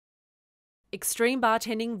Extreme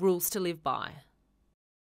bartending rules to live by.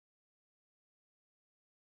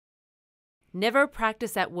 Never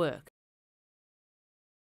practice at work.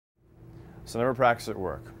 So never practice at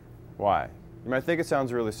work. Why? You might think it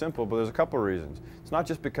sounds really simple, but there's a couple of reasons. It's not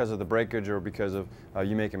just because of the breakage or because of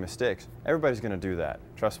you making mistakes. Everybody's going to do that.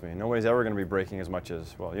 Trust me. Nobody's ever going to be breaking as much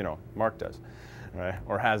as, well, you know, Mark does, right?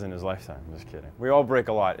 Or has in his lifetime. I'm just kidding. We all break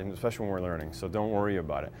a lot, and especially when we're learning, so don't worry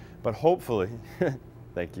about it. But hopefully,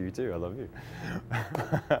 thank you too, I love you.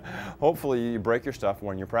 Hopefully you break your stuff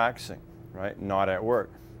when you're practicing, right? Not at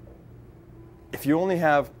work. If you only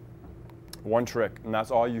have one trick and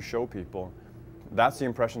that's all you show people, that's the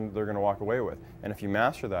impression they're going to walk away with. And if you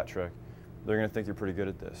master that trick, they're going to think you're pretty good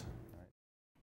at this.